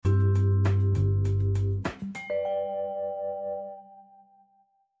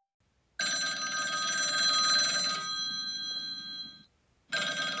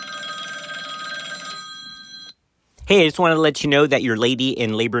Hey, I just wanted to let you know that your lady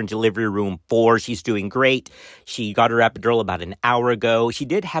in labor and delivery room 4, she's doing great. She got her epidural about an hour ago. She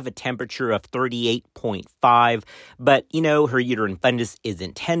did have a temperature of 38.5, but, her uterine fundus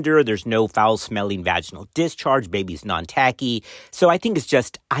isn't tender. There's no foul-smelling vaginal discharge. Baby's non-tacky. So I think it's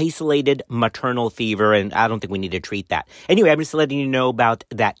just isolated maternal fever, and I don't think we need to treat that. Anyway, I'm just letting you know about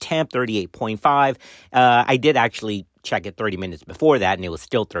that temp, 38.5. I did actually check it 30 minutes before that, and it was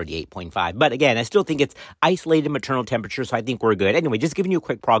still 38.5. But again, I still think it's isolated maternal temperature, so I think we're good. Anyway, just giving you a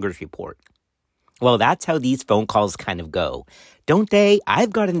quick progress report. Well, that's how these phone calls kind of go, don't they? I've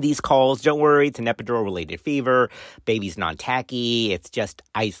gotten these calls. Don't worry, it's an epidural-related fever. Baby's non-tacky. It's just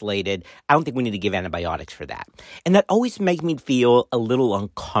isolated. I don't think we need to give antibiotics for that. And that always makes me feel a little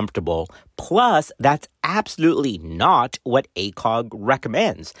uncomfortable. Plus, that's absolutely not what ACOG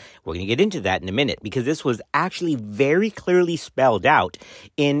recommends. We're going to get into that in a minute because this was actually very clearly spelled out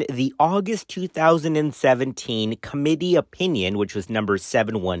in the August 2017 committee opinion, which was number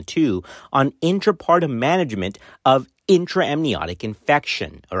 712, on intrapartum management of intraamniotic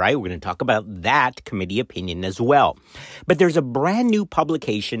infection. All right, we're going to talk about that committee opinion as well. But there's a brand new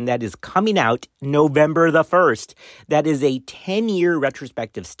publication that is coming out November the 1st. That is a 10-year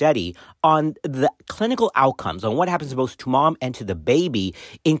retrospective study on the clinical outcomes, on what happens both to mom and to the baby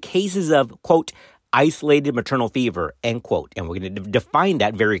in cases of, quote, isolated maternal fever, end quote. And we're going to define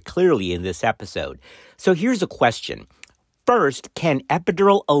that very clearly in this episode. So here's a question. First, can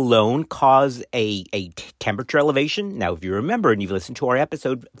epidural alone cause a temperature elevation? Now, if you remember and you've listened to our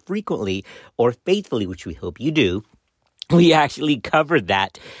episode frequently or faithfully, which we hope you do, we actually covered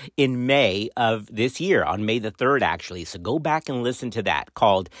that in May of this year, on May the 3rd, actually. So go back and listen to that,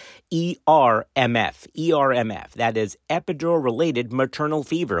 called ERMF. ERMF, that is epidural-related maternal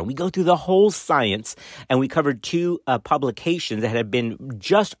fever. And we go through the whole science, and we covered 2 publications that had been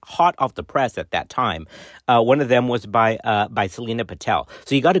just hot off the press at that time. One of them was by Selena Patel.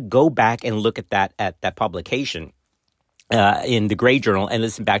 So you got to go back and look at that publication in the Gray Journal and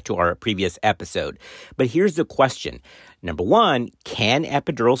listen back to our previous episode. But here's the question. Number 1, can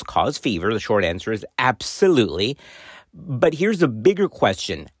epidurals cause fever? The short answer is absolutely. But here's the bigger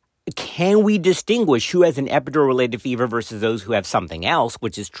question. Can we distinguish who has an epidural-related fever versus those who have something else,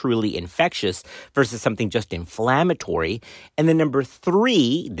 which is truly infectious, versus something just inflammatory? And then number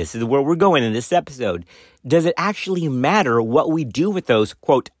 3, this is where we're going in this episode, does it actually matter what we do with those,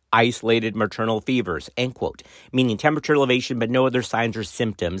 quote, isolated maternal fevers, end quote, meaning temperature elevation but no other signs or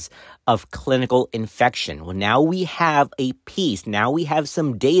symptoms of clinical infection? Well, now we have a piece. Now we have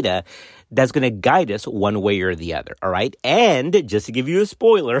some data that's going to guide us one way or the other, all right? And just to give you a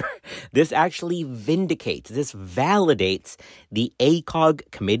spoiler, this actually this validates the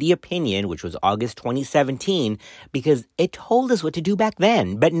ACOG committee opinion, which was August 2017, because it told us what to do back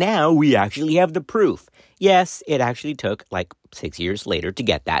then. But now we actually have the proof. Yes, it actually took like 6 years later to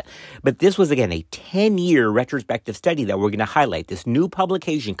get that. But this was, again, a 10-year retrospective study that we're going to highlight. This new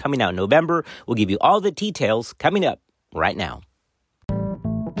publication coming out in November. We'll give you all the details coming up right now.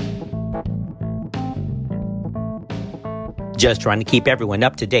 Just trying to keep everyone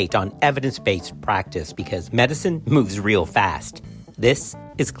up to date on evidence-based practice because medicine moves real fast. This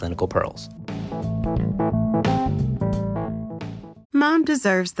is Clinical Pearls. Mom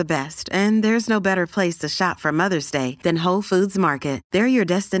deserves the best, and there's no better place to shop for Mother's Day than Whole Foods Market. They're your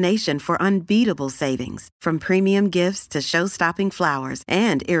destination for unbeatable savings, from premium gifts to show-stopping flowers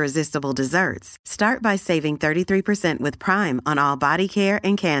and irresistible desserts. Start by saving 33% with Prime on all body care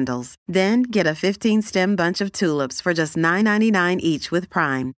and candles. Then get a 15-stem bunch of tulips for just $9.99 each with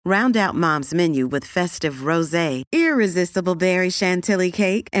Prime. Round out Mom's menu with festive rosé, irresistible berry chantilly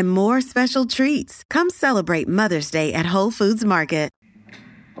cake, and more special treats. Come celebrate Mother's Day at Whole Foods Market.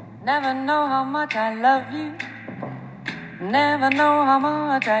 Never know how much I love you. Never know how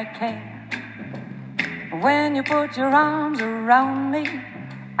much I care. When you put your arms around me,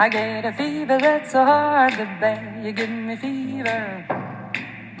 I get a fever that's so hard to bear. You give me fever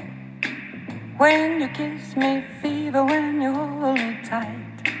when you kiss me, fever when you hold me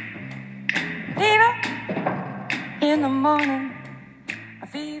tight. Fever in the morning, a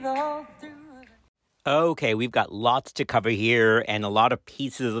fever all through. Okay, we've got lots to cover here and a lot of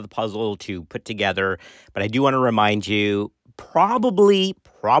pieces of the puzzle to put together. But I do want to remind you, probably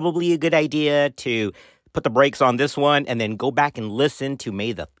a good idea to put the brakes on this one and then go back and listen to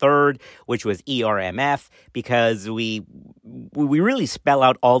May the 3rd, which was ERMF, because we really spell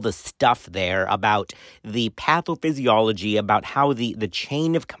out all the stuff there about the pathophysiology, about how the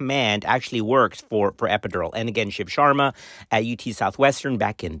chain of command actually works for epidural. And again, Shiv Sharma at UT Southwestern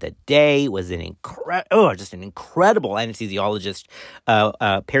back in the day was an incredible anesthesiologist,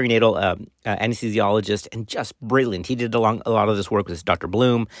 perinatal anesthesiologist, and just brilliant. He did a lot of this work with Dr.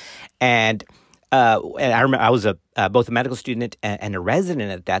 Bloom. And I remember I was both a medical student and a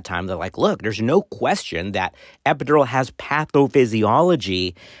resident at that time. They're like, look, there's no question that epidural has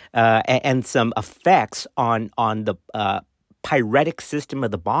pathophysiology and some effects on the pyretic system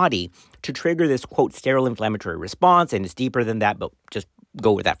of the body to trigger this, quote, sterile inflammatory response. And it's deeper than that, but just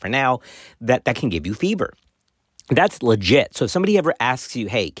go with that for now, that can give you fever. That's legit. So if somebody ever asks you,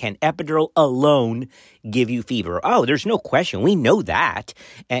 hey, can epidural alone give you fever? Oh, there's no question. We know that.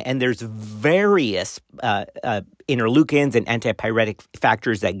 And there's various interleukins and antipyretic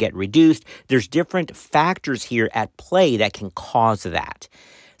factors that get reduced. There's different factors here at play that can cause that.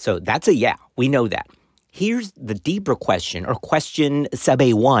 So that's a yeah. We know that. Here's the deeper question, or question sub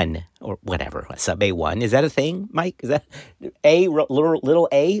A1, or whatever, sub A1. Is that a thing, Mike? Is that A, little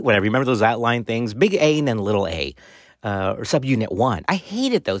a? Whatever. Remember those outline things? Big A and then little a, or subunit 1. I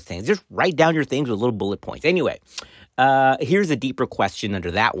hated those things. Just write down your things with little bullet points. Anyway, here's a deeper question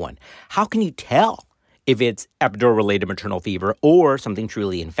under that one. How can you tell if it's epidural-related maternal fever or something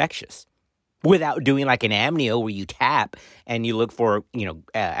truly infectious? Without doing like an amnio where you tap and you look for,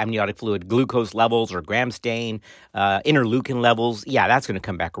 amniotic fluid glucose levels or gram stain, interleukin levels. Yeah, that's going to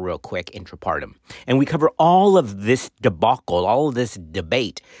come back real quick intrapartum. And we cover all of this debacle, all of this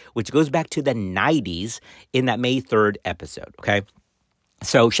debate, which goes back to the 90s in that May 3rd episode, okay?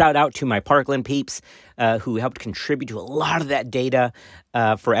 So shout out to my Parkland peeps who helped contribute to a lot of that data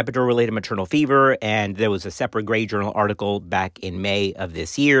for epidural-related maternal fever. And there was a separate Gray Journal article back in May of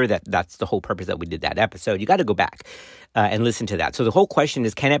this year. That's the whole purpose that we did that episode. You got to go back and listen to that. So the whole question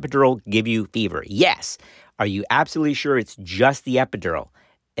is, can epidural give you fever? Yes. Are you absolutely sure it's just the epidural?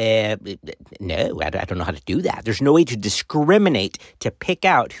 No, I don't know how to do that. There's no way to discriminate, to pick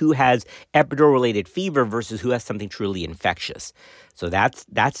out who has epidural-related fever versus who has something truly infectious. So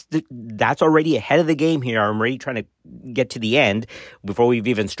that's already ahead of the game here. I'm already trying to get to the end before we've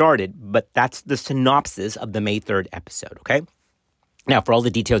even started, but that's the synopsis of the May 3rd episode, okay? Now, for all the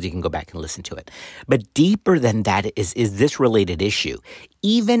details, you can go back and listen to it. But deeper than that is this related issue.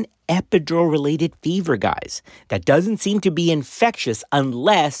 Even epidural-related fever, guys, that doesn't seem to be infectious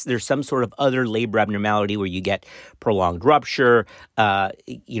unless there's some sort of other labor abnormality where you get prolonged rupture,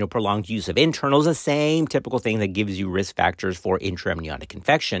 prolonged use of internals, the same typical thing that gives you risk factors for intraamniotic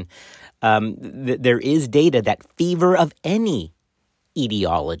infection. There is data that fever of any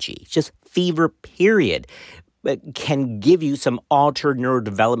etiology, just fever period, can give you some altered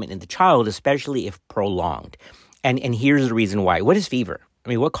neurodevelopment in the child, especially if prolonged. And here's the reason why. What is fever? I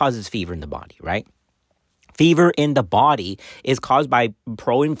mean, what causes fever in the body, right? Fever in the body is caused by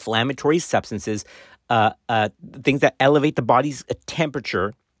pro-inflammatory substances, things that elevate the body's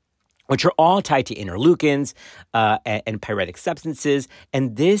temperature, which are all tied to interleukins and pyretic substances.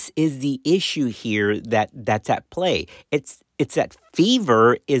 And this is the issue here that's at play. It's that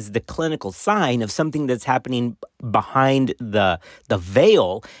fever is the clinical sign of something that's happening behind the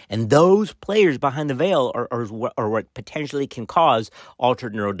veil, and those players behind the veil are what potentially can cause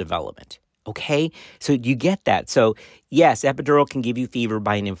altered neurodevelopment. Okay, so you get that. So yes, epidural can give you fever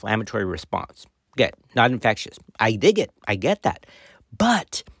by an inflammatory response. Good, not infectious. I dig it. I get that.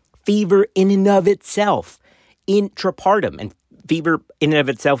 But fever in and of itself, intrapartum, and fever in and of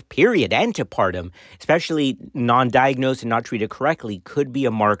itself, period, antepartum, especially non-diagnosed and not treated correctly, could be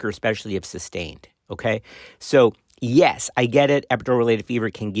a marker, especially if sustained, okay? So yes, I get it. Epidural-related fever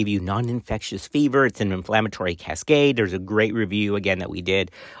can give you non-infectious fever. It's an inflammatory cascade. There's a great review, again, that we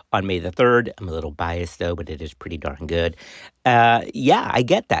did on May the 3rd. I'm a little biased, though, but it is pretty darn good. Yeah, I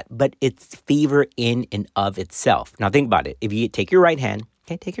get that, but it's fever in and of itself. Now, think about it. If you take your right hand,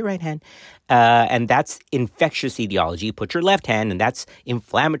 okay, take your right hand, and that's infectious etiology. Put your left hand, and that's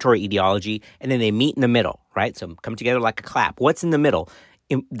inflammatory etiology, and then they meet in the middle, right? So come together like a clap. What's in the middle?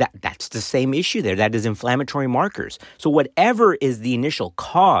 That's the same issue there. That is inflammatory markers. So whatever is the initial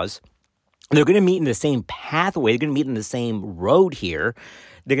cause, they're going to meet in the same pathway. They're going to meet in the same road here.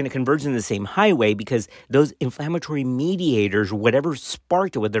 They're going to converge in the same highway because those inflammatory mediators, whatever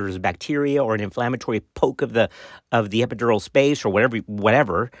sparked it, whether it was bacteria or an inflammatory poke of the epidural space or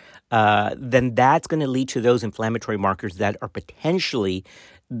whatever, then that's going to lead to those inflammatory markers that are potentially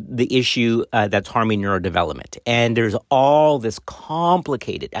the issue that's harming neurodevelopment. And there's all this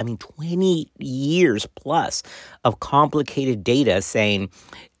complicated, 20 years plus of complicated data saying,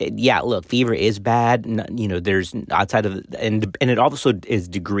 yeah, look, fever is bad. There's outside of, and it also is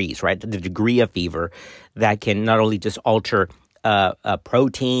degrees, right? The degree of fever that can not only just alter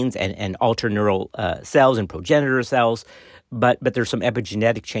proteins and alter neural cells and progenitor cells, but there's some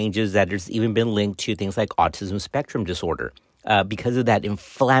epigenetic changes that has even been linked to things like autism spectrum disorder. Because of that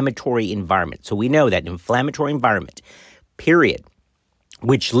inflammatory environment. So we know that inflammatory environment, period,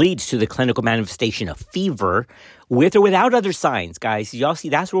 which leads to the clinical manifestation of fever with or without other signs, guys. Y'all see,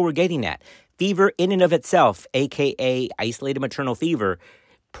 that's where we're getting at. Fever in and of itself, aka isolated maternal fever,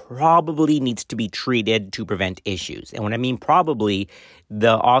 probably needs to be treated to prevent issues. And when I mean probably,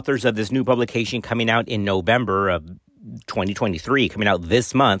 the authors of this new publication coming out in November of 2023, coming out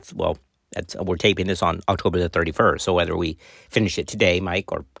this month, we're taping this on October the 31st, so whether we finish it today,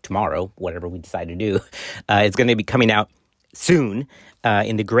 Mike, or tomorrow, whatever we decide to do, it's going to be coming out soon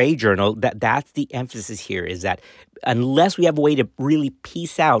in the Gray Journal. That's the emphasis here, is that unless we have a way to really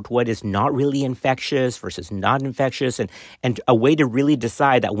piece out what is not really infectious versus not infectious, and a way to really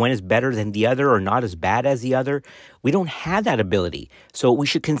decide that one is better than the other or not as bad as the other, we don't have that ability. So we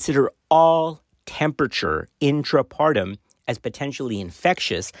should consider all temperature intrapartum as potentially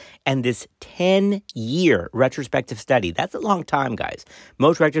infectious, and this 10-year retrospective study, that's a long time, guys.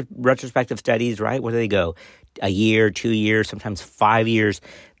 Most retrospective studies, right, where do they go? A year, 2 years, sometimes 5 years.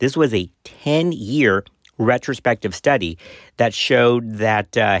 This was a 10-year retrospective study that showed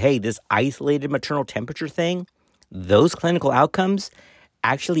that, this isolated maternal temperature thing, those clinical outcomes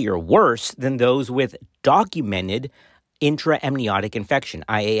actually are worse than those with documented intraamniotic infection,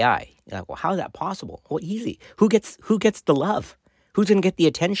 IAI. You're like, well, how is that possible? Well, easy. Who gets the love? Who's going to get the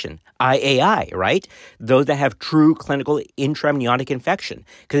attention? IAI, right? Those that have true clinical intraamniotic infection,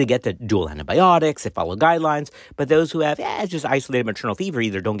 because they get the dual antibiotics, they follow guidelines. But those who have just isolated maternal fever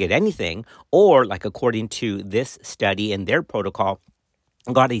either don't get anything, or, like according to this study and their protocol,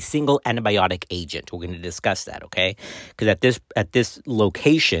 got a single antibiotic agent. We're going to discuss that, okay? Because at this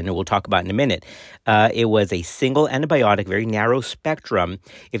location, and we'll talk about in a minute, it was a single antibiotic, very narrow spectrum,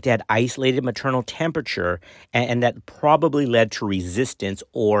 if they had isolated maternal temperature, and that probably led to resistance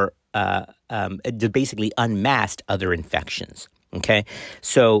or basically unmasked other infections, okay?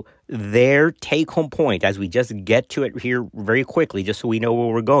 So their take-home point, as we just get to it here very quickly, just so we know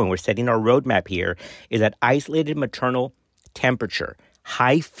where we're going, we're setting our roadmap here, is that isolated maternal temperature,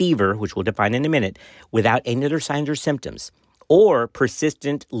 high fever, which we'll define in a minute, without any other signs or symptoms, or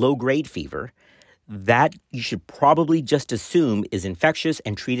persistent low-grade fever, that you should probably just assume is infectious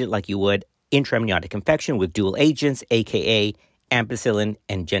and treat it like you would intraamniotic infection with dual agents, aka ampicillin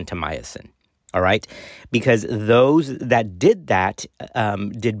and gentamicin. All right? Because those that did that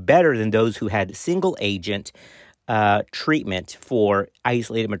did better than those who had single agent treatment for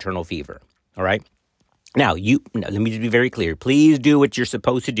isolated maternal fever. All right? Now, let me just be very clear. Please do what you're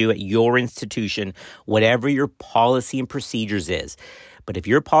supposed to do at your institution, whatever your policy and procedures is. But if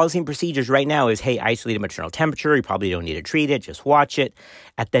your policy and procedures right now is, hey, isolated maternal temperature, you probably don't need to treat it, just watch it.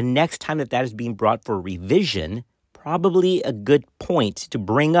 At the next time that is being brought for revision, probably a good point to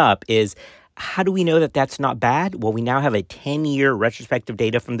bring up is, how do we know that that's not bad? Well, we now have a 10-year retrospective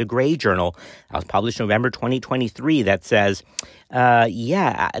data from the Gray Journal that was published November 2023 that says,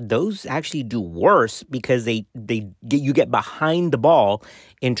 those actually do worse because you get behind the ball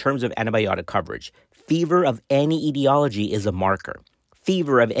in terms of antibiotic coverage. Fever of any etiology is a marker.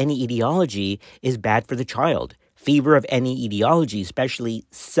 Fever of any etiology is bad for the child. Fever of any etiology, especially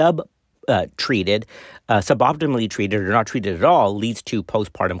suboptimally treated or not treated at all, leads to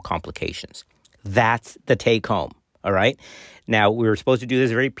postpartum complications. That's the take home. All right. Now, we were supposed to do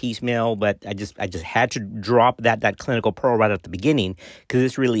this very piecemeal, but I just had to drop that clinical pearl right at the beginning because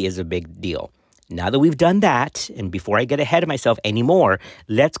this really is a big deal. Now that we've done that, and before I get ahead of myself anymore,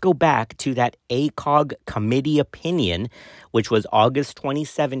 let's go back to that ACOG committee opinion, which was August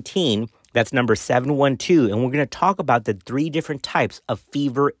 2017. That's number 712. And we're going to talk about the 3 different types of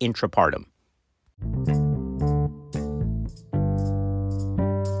fever intrapartum.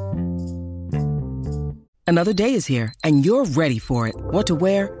 Another day is here, and you're ready for it. What to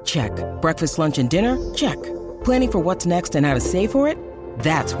wear? Check. Breakfast, lunch, and dinner? Check. Planning for what's next and how to save for it?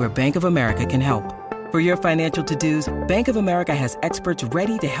 That's where Bank of America can help. For your financial to-dos, Bank of America has experts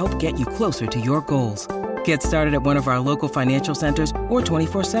ready to help get you closer to your goals. Get started at one of our local financial centers or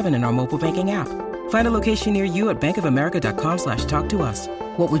 24/7 in our mobile banking app. Find a location near you at bankofamerica.com/talktous.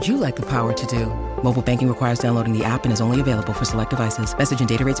 What would you like the power to do? Mobile banking requires downloading the app and is only available for select devices. Message and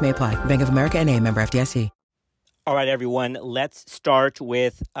data rates may apply. Bank of America N.A., member FDIC. All right, everyone, let's start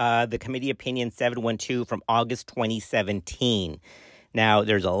with the committee opinion 712 from August 2017. Now,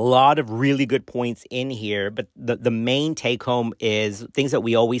 there's a lot of really good points in here, but the main take-home is things that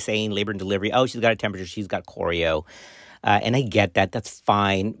we always say in labor and delivery. Oh, she's got a temperature, she's got choreo. And I get that, that's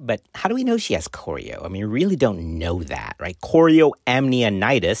fine, but how do we know she has choreo? I mean, we really don't know that, right?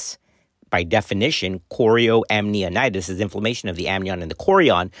 Chorioamnionitis, by definition, chorioamnionitis is inflammation of the amnion and the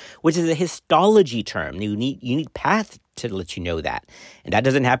chorion, which is a histology term. You need path to let you know that. And that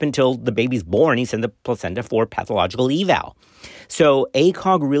doesn't happen until the baby's born. You send the placenta for pathological eval. So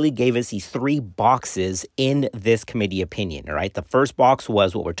ACOG really gave us these 3 boxes in this committee opinion, all right? The first box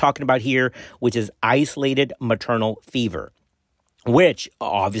was what we're talking about here, which is isolated maternal fever, which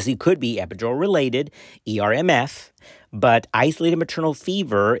obviously could be epidural-related, ERMF, but isolated maternal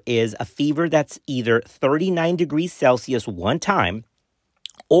fever is a fever that's either 39 degrees Celsius one time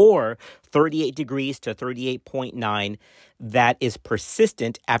or 38 degrees to 38.9 that is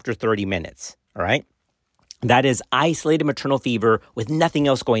persistent after 30 minutes, all right? That is isolated maternal fever with nothing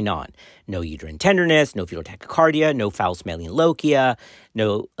else going on. No uterine tenderness, no fetal tachycardia, no foul-smelling lochia,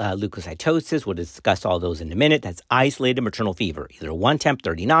 no leukocytosis. We'll discuss all those in a minute. That's isolated maternal fever, either one temp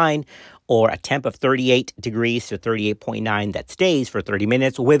 39 or a temp of 38 degrees to 38.9 that stays for 30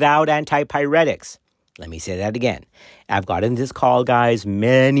 minutes without antipyretics. Let me say that again. I've gotten this call, guys,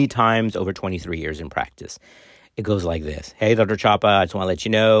 many times over 23 years in practice. It goes like this. Hey, Dr. Chapa, I just want to let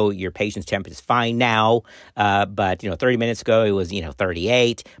you know your patient's temp is fine now, but 30 minutes ago it was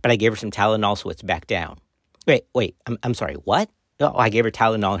 38, but I gave her some Tylenol, so it's back down. Wait, I'm sorry, what? Oh, I gave her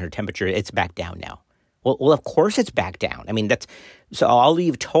Tylenol and her temperature, it's back down now. Well, of course it's back down. I mean, so all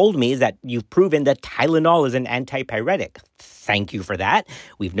you've told me is that you've proven that Tylenol is an antipyretic. Thank you for that.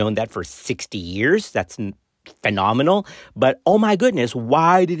 We've known that for 60 years. That's phenomenal. But oh my goodness,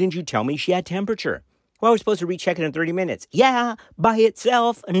 why didn't you tell me she had temperature? Well, we're supposed to recheck it in 30 minutes. Yeah, by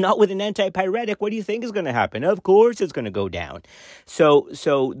itself, not with an antipyretic. What do you think is going to happen? Of course it's going to go down. So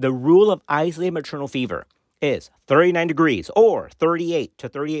the rule of isolated maternal fever is 39 degrees or 38 to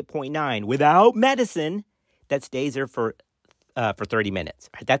 38.9 without medicine that stays there for 30 minutes.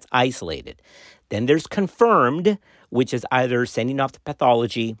 Right? That's isolated. Then there's confirmed, which is either sending off to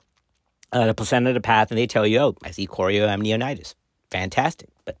pathology, the placenta to path, and they tell you, oh, I see chorioamnionitis. Fantastic,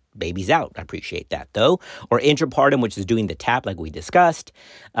 but baby's out. I appreciate that, though. Or intrapartum, which is doing the tap like we discussed,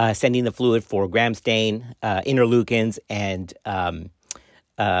 sending the fluid for gram stain, interleukins, and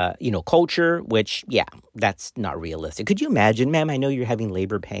culture, which, yeah, that's not realistic. Could you imagine, ma'am, I know you're having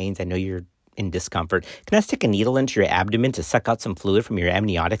labor pains. I know you're in discomfort. Can I stick a needle into your abdomen to suck out some fluid from your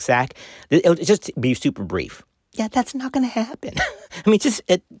amniotic sac? It'll just be super brief. Yeah, that's not going to happen. I mean,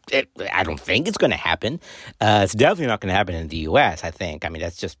 I don't think it's going to happen. It's definitely not going to happen in the U.S., I think. I mean,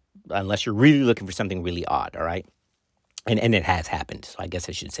 that's just, unless you're really looking for something really odd, all right? And it has happened, so I guess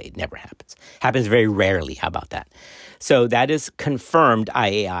I should say it never happens. Happens very rarely. How about that? So that is confirmed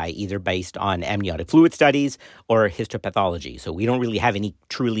IAI, either based on amniotic fluid studies or histopathology. So we don't really have any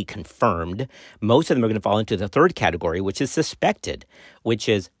truly confirmed. Most of them are going to fall into the third category, which is suspected, which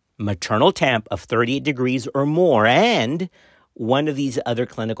is maternal temp of 38 degrees or more, and one of these other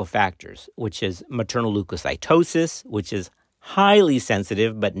clinical factors, which is maternal leukocytosis, which is highly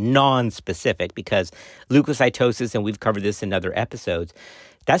sensitive but non-specific, because leukocytosis, and we've covered this in other episodes,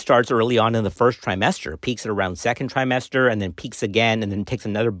 that starts early on in the first trimester, peaks at around second trimester, and then peaks again, and then takes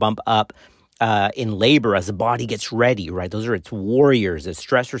another bump up in labor as the body gets ready, right? Those are its warriors. The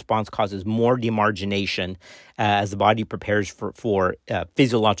stress response causes more demargination as the body prepares for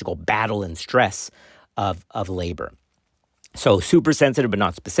physiological battle and stress of labor. So super sensitive but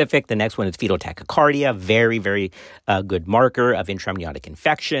not specific. The next one is fetal tachycardia, very, very good marker of intraamniotic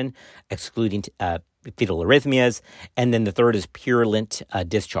infection, excluding fetal arrhythmias. And then the third is purulent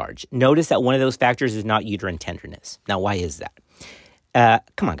discharge. Notice that one of those factors is not uterine tenderness. Now, why is that?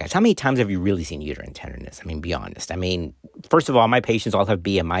 Come on, guys. How many times have you really seen uterine tenderness? I mean, be honest. I mean, first of all, my patients all have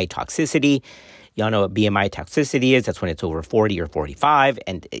BMI toxicity. Y'all know what BMI toxicity is. That's when it's over 40 or 45.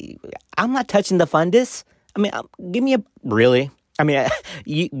 And I'm not touching the fundus. I mean, give me a, really? I mean,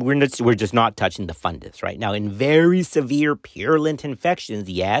 we're just not touching the fundus, right? Now, in very severe purulent infections,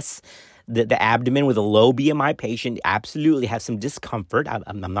 yes, the abdomen with a low BMI patient absolutely has some discomfort.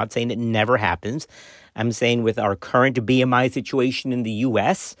 I'm not saying it never happens. I'm saying with our current BMI situation in the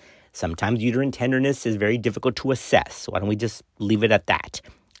U.S., sometimes uterine tenderness is very difficult to assess. So why don't we just leave it at that?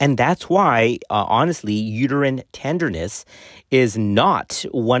 And that's why, honestly, uterine tenderness is not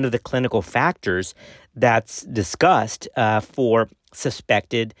one of the clinical factors that's discussed for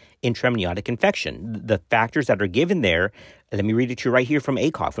suspected intraamniotic infection. The factors that are given there, let me read it to you right here from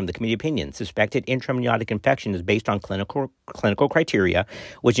ACOG, from the committee opinion. Suspected intraamniotic infection is based on clinical criteria,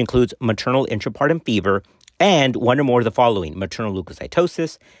 which includes maternal intrapartum fever and one or more of the following: maternal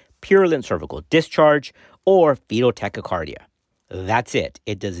leukocytosis, purulent cervical discharge, or fetal tachycardia. That's it.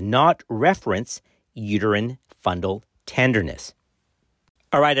 It does not reference uterine fundal tenderness.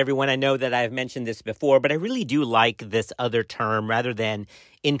 All right, everyone, I know that I've mentioned this before, but I really do like this other term rather than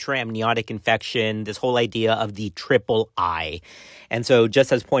intraamniotic infection, this whole idea of the triple I. And so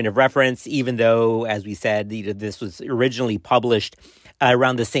just as point of reference, even though, as we said, this was originally published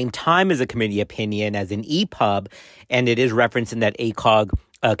around the same time as a committee opinion as an EPUB, and it is referenced in that ACOG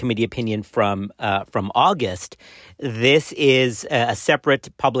committee opinion from August, this is a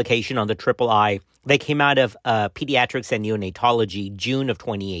separate publication on the triple I. They came out of Pediatrics and Neonatology, June of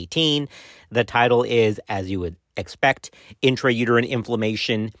 2018. The title is, as you would expect, Intrauterine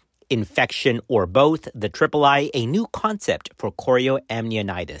Inflammation, Infection, or Both, the Triple I, a New Concept for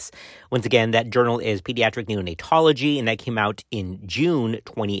Chorioamnionitis. Once again, that journal is Pediatric Neonatology, and that came out in June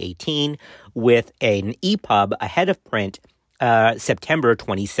 2018 with an EPUB ahead of print September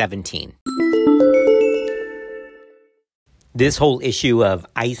 2017. This whole issue of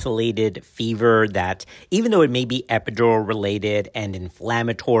isolated fever that, even though it may be epidural related and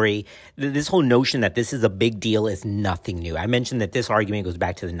inflammatory, this whole notion that this is a big deal is nothing new. I mentioned that this argument goes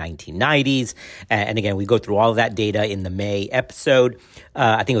back to the 1990s. And again, we go through all of that data in the May episode.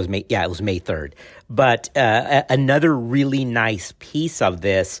 I think it was May 3rd. But another really nice piece of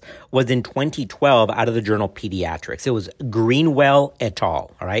this was in 2012 out of the journal Pediatrics. It was Greenwell et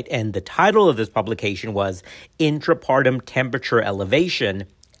al., all right? And the title of this publication was Intrapartum Temperature Elevation,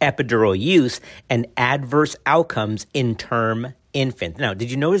 Epidural Use, and Adverse Outcomes in Term Infants. Now,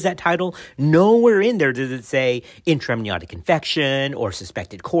 did you notice that title? Nowhere in there does it say intraamniotic infection or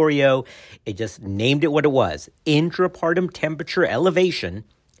suspected chorio. It just named it what it was. Intrapartum Temperature Elevation,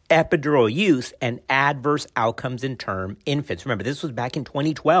 Epidural Use, and Adverse Outcomes in Term Infants. Remember, this was back in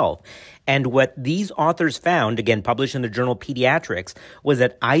 2012. And what these authors found, again, published in the journal Pediatrics, was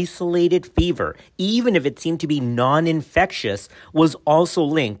that isolated fever, even if it seemed to be non-infectious, was also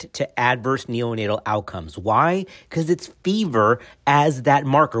linked to adverse neonatal outcomes. Why? Because it's fever as that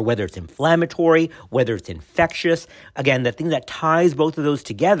marker, whether it's inflammatory, whether it's infectious. Again, the thing that ties both of those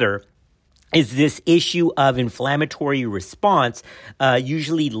together is this issue of inflammatory response,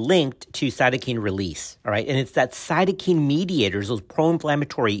 usually linked to cytokine release, all right? And it's that cytokine mediators, those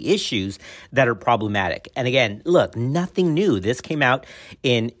pro-inflammatory issues that are problematic. And again, look, nothing new. This came out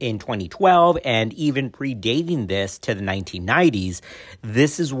in 2012 and even predating this to the 1990s.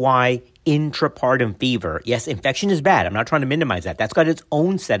 This is why intrapartum fever, yes, infection is bad. I'm not trying to minimize that. That's got its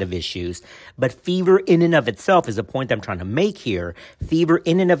own set of issues. But fever in and of itself is a point I'm trying to make here. Fever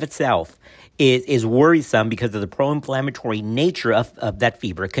in and of itself is worrisome because of the pro-inflammatory nature of that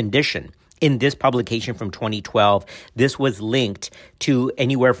fever condition. In this publication from 2012, this was linked to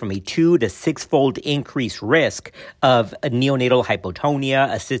anywhere from a 2 to 6-fold increased risk of neonatal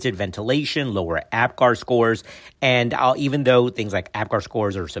hypotonia, assisted ventilation, lower APGAR scores, and even though things like APGAR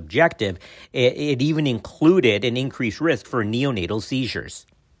scores are subjective, it even included an increased risk for neonatal seizures.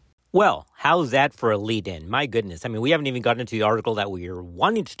 Well, how's that for a lead-in? My goodness. I mean, we haven't even gotten into the article that we are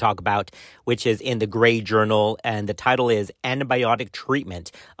wanting to talk about, which is in the Gray Journal, and the title is Antibiotic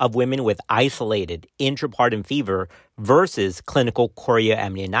Treatment of Women with Isolated Intrapartum Fever versus Clinical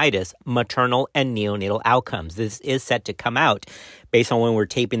Chorioamnionitis, Maternal and Neonatal Outcomes. This is set to come out based on when we're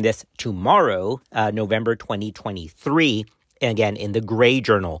taping this tomorrow, November 2023. Again, in the Gray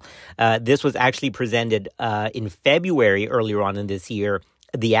Journal. This was actually presented in February earlier on in this year.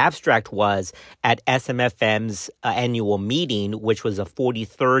 The abstract was at SMFM's annual meeting, which was a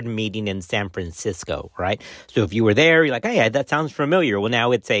 43rd meeting in San Francisco, right? So if you were there, you're like, hey, that sounds familiar. Well,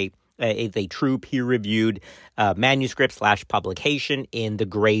 now it's a true peer-reviewed manuscript / publication in the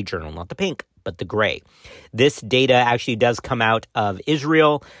Gray Journal, not the pink, but the gray. This data actually does come out of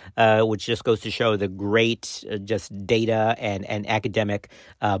Israel, which just goes to show the great just data and academic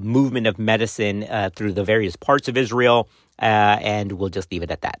movement of medicine through the various parts of Israel. And we'll just leave it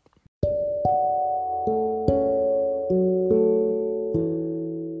at that.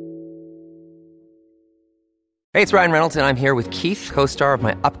 Hey, it's Ryan Reynolds, and I'm here with Keith, co-star of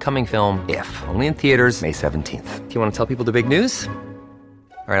my upcoming film, If, only in theaters May 17th. Do you want to tell people the big news?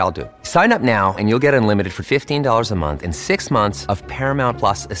 All right, I'll do it. Sign up now and you'll get unlimited for $15 a month and 6 months of Paramount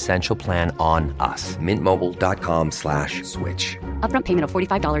Plus Essential Plan on us. Mintmobile.com/switch. Upfront payment of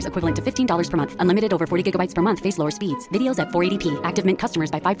 $45 equivalent to $15 per month. Unlimited over 40 gigabytes per month. Face lower speeds. Videos at 480p. Active Mint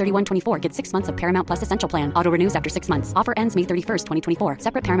customers by 531.24 get 6 months of Paramount Plus Essential Plan. Auto renews after 6 months. Offer ends May 31st, 2024.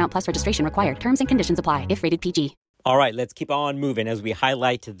 Separate Paramount Plus registration required. Terms and conditions apply if rated PG. All right, let's keep on moving as we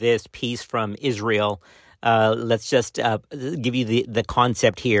highlight this piece from Israel. Let's just give you the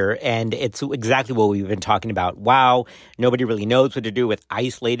concept here, and it's exactly what we've been talking about. Wow, nobody really knows what to do with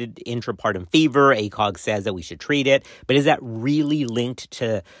isolated intrapartum fever. ACOG says that we should treat it, but is that really linked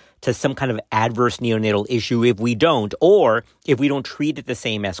to some kind of adverse neonatal issue if we don't, or if we don't treat it the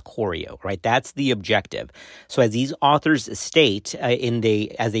same as choreo, right? That's the objective. So as these authors state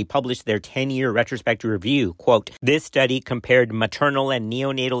as they published their 10-year retrospective review, quote, this study compared maternal and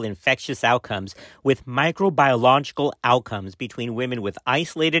neonatal infectious outcomes with microbiological outcomes between women with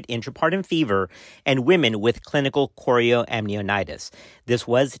isolated intrapartum fever and women with clinical chorioamnionitis. This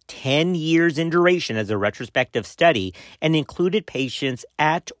was 10 years in duration as a retrospective study and included patients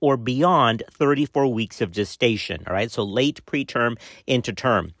at or beyond 34 weeks of gestation, all right? So late preterm into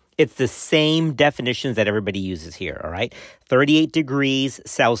term. It's the same definitions that everybody uses here, all right? 38 degrees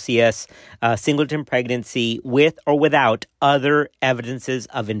Celsius, singleton pregnancy with or without other evidences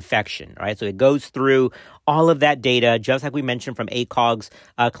of infection, all right? So it goes through all of that data, just like we mentioned from ACOG's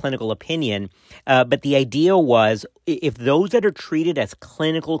clinical opinion. But the idea was if those that are treated as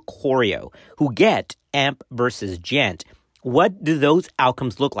clinical choreo who get AMP versus GENT, what do those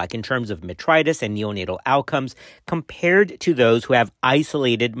outcomes look like in terms of metritis and neonatal outcomes compared to those who have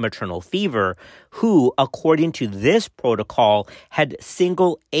isolated maternal fever, who, according to this protocol, had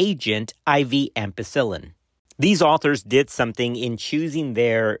single-agent IV ampicillin? These authors did something in choosing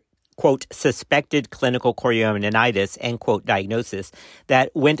their quote, suspected clinical chorioamnionitis, end quote, diagnosis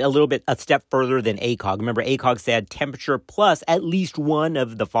that went a step further than ACOG. Remember, ACOG said temperature plus at least one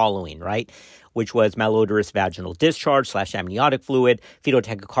of the following, right? Which was malodorous vaginal discharge / amniotic fluid, fetal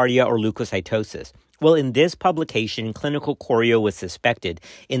tachycardia, or leukocytosis. Well, in this publication, clinical choreo was suspected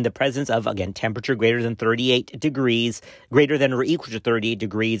in the presence of, again, temperature greater than 38 degrees, greater than or equal to 38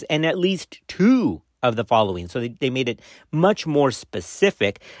 degrees, and at least two of the following. So they made it much more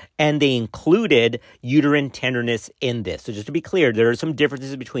specific, and they included uterine tenderness in this. So just to be clear, there are some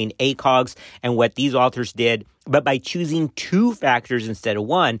differences between ACOGs and what these authors did, but by choosing two factors instead of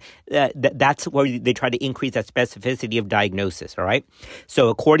one, that's where they try to increase that specificity of diagnosis, all right? So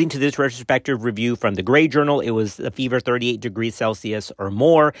according to this retrospective review from the Gray Journal, it was a fever 38 degrees Celsius or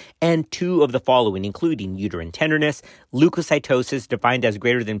more, and two of the following, including uterine tenderness, leukocytosis defined as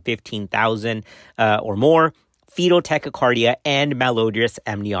greater than 15,000 or more, fetal tachycardia, and malodorous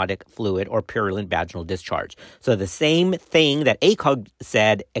amniotic fluid or purulent vaginal discharge. So the same thing that ACOG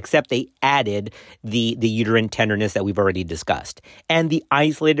said, except they added the uterine tenderness that we've already discussed. And the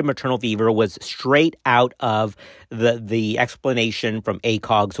isolated maternal fever was straight out of the explanation from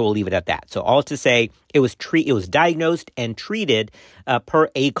ACOG, so we'll leave it at that. So all to say, it was diagnosed and treated per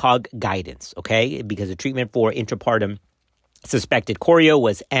ACOG guidance, okay? Because the treatment for intrapartum suspected choreo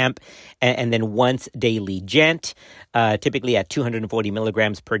was AMP and then once daily GENT, typically at 240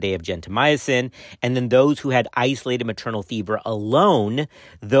 milligrams per day of gentamicin. And then those who had isolated maternal fever alone,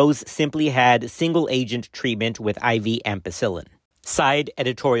 those simply had single agent treatment with IV ampicillin. Side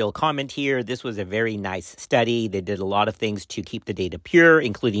editorial comment here. This was a very nice study. They did a lot of things to keep the data pure,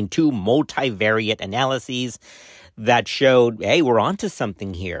 including two multivariate analyses that showed, hey, we're onto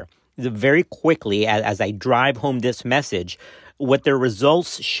something here. Very quickly, as I drive home this message, what their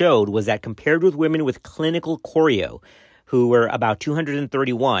results showed was that compared with women with clinical choreo, who were about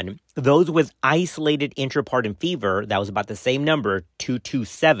 231, those with isolated intrapartum fever, that was about the same number,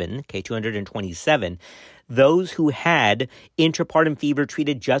 227, those who had intrapartum fever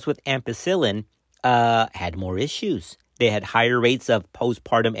treated just with ampicillin had more issues. They had higher rates of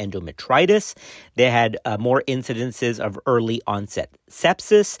postpartum endometritis. They had more incidences of early onset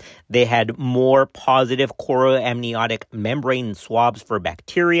sepsis. They had more positive chorioamniotic membrane swabs for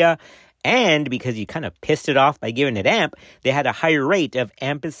bacteria. And because you kind of pissed it off by giving it AMP, they had a higher rate of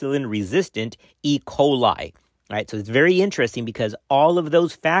ampicillin-resistant E. coli. Right, so it's very interesting because all of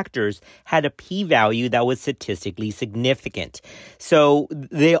those factors had a p-value that was statistically significant. So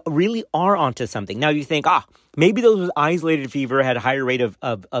they really are onto something. Now you think, Maybe those with isolated fever had a higher rate of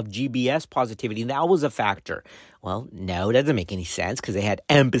GBS positivity, and that was a factor. Well, no, it doesn't make any sense because they had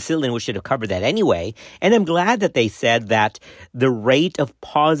ampicillin, which should have covered that anyway. And I'm glad that they said that the rate of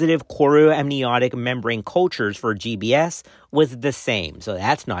positive chorioamniotic membrane cultures for GBS was the same. So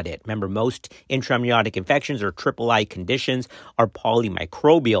that's not it. Remember, most intraamniotic infections or III conditions are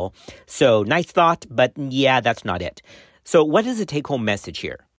polymicrobial. So nice thought, but yeah, that's not it. So what is the take-home message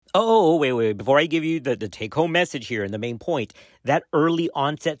here? Oh, wait. Before I give you the take-home message here and the main point, that early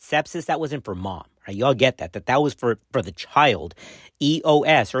onset sepsis, that wasn't for mom, right? Y'all get that was for the child.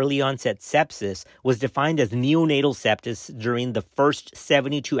 EOS, early onset sepsis, was defined as neonatal sepsis during the first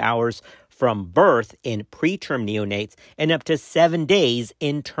 72 hours from birth in preterm neonates and up to 7 days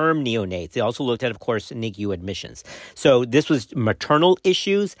in term neonates. They also looked at, of course, NICU admissions. So this was maternal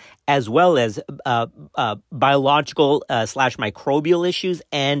issues as well as biological / microbial issues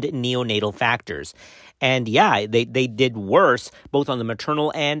and neonatal factors. And yeah, they did worse both on the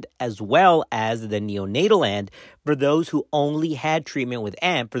maternal end as well as the neonatal end for those who only had treatment with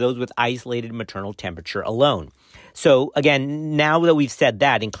AMP, for those with isolated maternal temperature alone. So again, now that we've said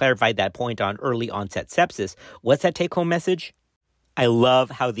that and clarified that point on early onset sepsis, what's that take-home message? I love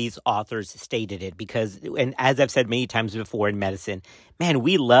how these authors stated it because, and as I've said many times before in medicine, man,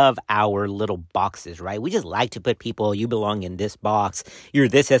 we love our little boxes, right? We just like to put people, you belong in this box. You're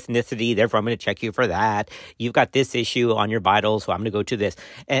this ethnicity, therefore I'm going to check you for that. You've got this issue on your vitals, so I'm going to go to this.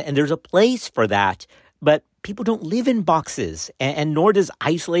 And there's a place for that. But people don't live in boxes, and nor does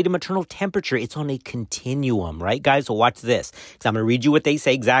isolated maternal temperature. It's on a continuum, right, guys? So watch this, because I'm going to read you what they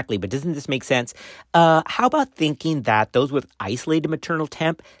say exactly, but doesn't this make sense? How about thinking that those with isolated maternal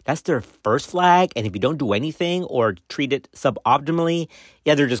temp, that's their first flag, and if you don't do anything or treat it suboptimally,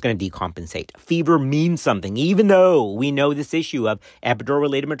 yeah, they're just going to decompensate. Fever means something, even though we know this issue of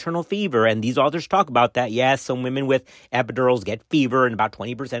epidural-related maternal fever, and these authors talk about that. Yes, some women with epidurals get fever in about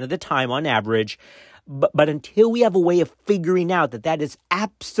 20% of the time on average. But until we have a way of figuring out that is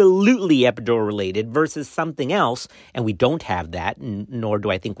absolutely epidural related versus something else, and we don't have that, nor do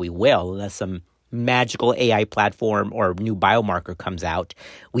I think we will, unless some magical AI platform or new biomarker comes out,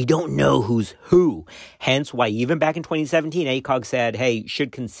 we don't know who's who. Hence why even back in 2017, ACOG said, hey,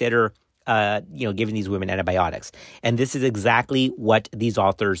 should consider giving these women antibiotics. And this is exactly what these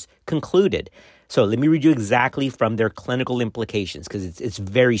authors concluded. So let me read you exactly from their clinical implications because it's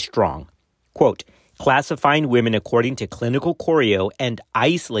very strong. Quote, classifying women according to clinical chorio and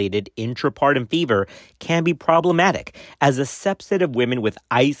isolated intrapartum fever can be problematic, as a subset of women with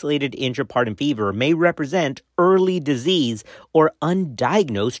isolated intrapartum fever may represent early disease or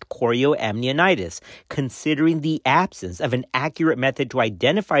undiagnosed chorioamnionitis. Considering the absence of an accurate method to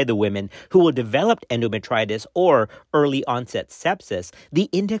identify the women who will develop endometritis or early onset sepsis, the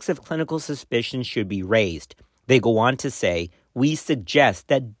index of clinical suspicion should be raised. They go on to say, we suggest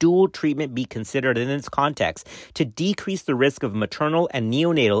that dual treatment be considered in its context to decrease the risk of maternal and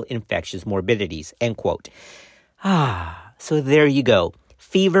neonatal infectious morbidities, end quote. So there you go.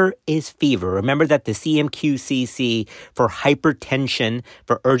 Fever is fever. Remember that the CMQCC for hypertension,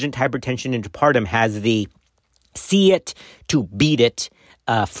 for urgent hypertension intrapartum, has the see it to beat it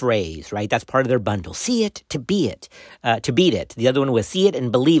phrase, right? That's part of their bundle. See it to be it, to beat it. The other one was see it and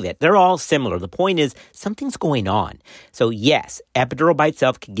believe it. They're all similar. The point is something's going on. So yes, epidural by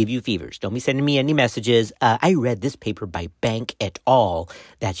itself can give you fevers. Don't be sending me any messages. I read this paper by Bank et al.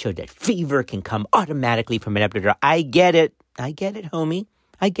 That showed that fever can come automatically from an epidural. I get it, homie.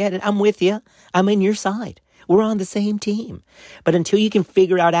 I get it. I'm with you. I'm in your side. We're on the same team. But until you can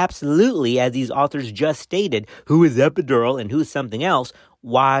figure out absolutely, as these authors just stated, who is epidural and who's something else,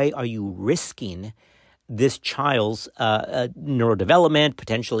 why are you risking this child's neurodevelopment,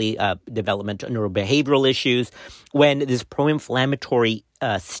 potentially development neurobehavioral issues, when this pro-inflammatory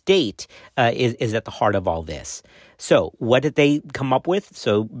state is at the heart of all this? So what did they come up with?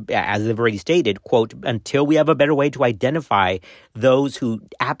 So as I've already stated, quote, until we have a better way to identify those who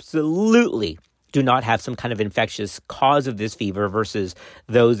absolutely do not have some kind of infectious cause of this fever versus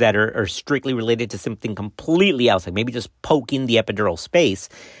those that are strictly related to something completely else, like maybe just poking the epidural space,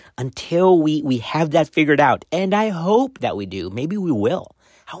 until we have that figured out. And I hope that we do. Maybe we will.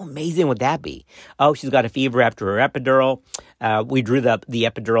 How amazing would that be? Oh, she's got a fever after her epidural. We drew the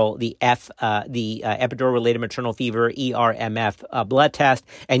epidural, the epidural-related maternal fever, ERMF blood test.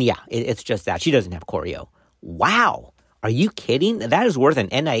 And yeah, it's just that. She doesn't have chorio. Wow. Are you kidding? That is worth an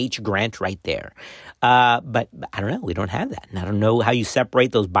NIH grant right there. But I don't know. We don't have that. And I don't know how you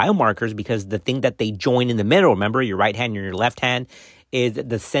separate those biomarkers, because the thing that they join in the middle, remember, your right hand and your left hand, is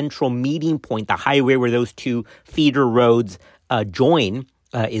the central meeting point, the highway where those two feeder roads join.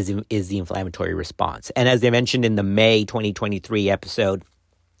 is the inflammatory response. And as I mentioned in the May 2023 episode,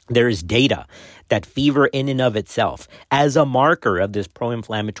 there is data that fever in and of itself, as a marker of this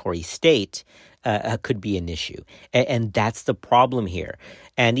pro-inflammatory state, could be an issue. And that's the problem here.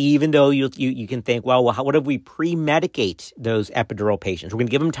 And even though you can think, well, what if we pre-medicate those epidural patients? We're going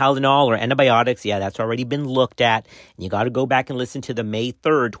to give them Tylenol or antibiotics. Yeah, that's already been looked at. And you got to go back and listen to the May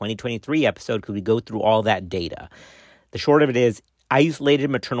 3rd, 2023 episode because we go through all that data. The short of it is isolated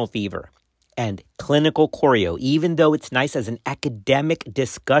maternal fever and clinical choreo, even though it's nice as an academic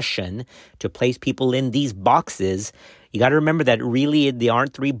discussion to place people in these boxes, you got to remember that really there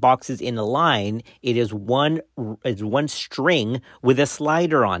aren't three boxes in a line. It is one string with a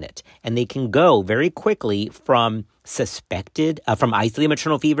slider on it. And they can go very quickly from isolated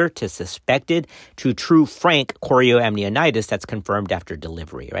maternal fever to suspected to true frank chorioamnionitis that's confirmed after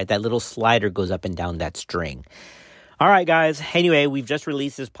delivery, right? That little slider goes up and down that string. All right, guys. Anyway, we've just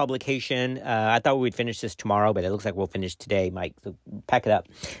released this publication. I thought we'd finish this tomorrow, but it looks like we'll finish today, Mike. So pack it up.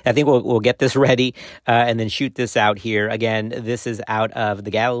 I think we'll get this ready and then shoot this out here. Again, this is out of the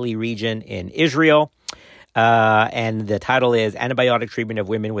Galilee region in Israel. And the title is Antibiotic Treatment of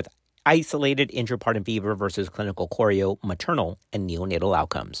Women with Isolated Intrapartum Fever versus Clinical Choreo, Maternal and Neonatal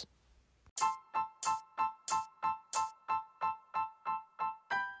Outcomes.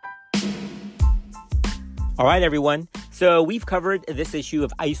 All right, everyone. So we've covered this issue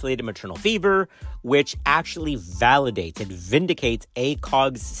of isolated maternal fever, which actually validates and vindicates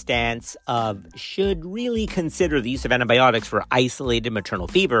ACOG's stance of should really consider the use of antibiotics for isolated maternal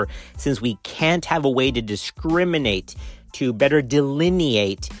fever, since we can't have a way to discriminate to better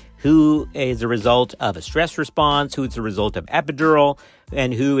delineate who is a result of a stress response, who is a result of epidural,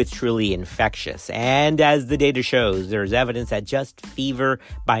 and who is truly infectious. And as the data shows, there's evidence that just fever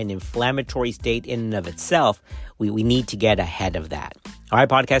by an inflammatory state in and of itself, we need to get ahead of that. All right,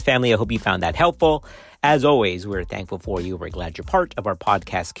 podcast family, I hope you found that helpful. As always, we're thankful for you. We're glad you're part of our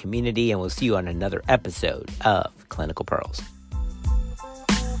podcast community, and we'll see you on another episode of Clinical Pearls.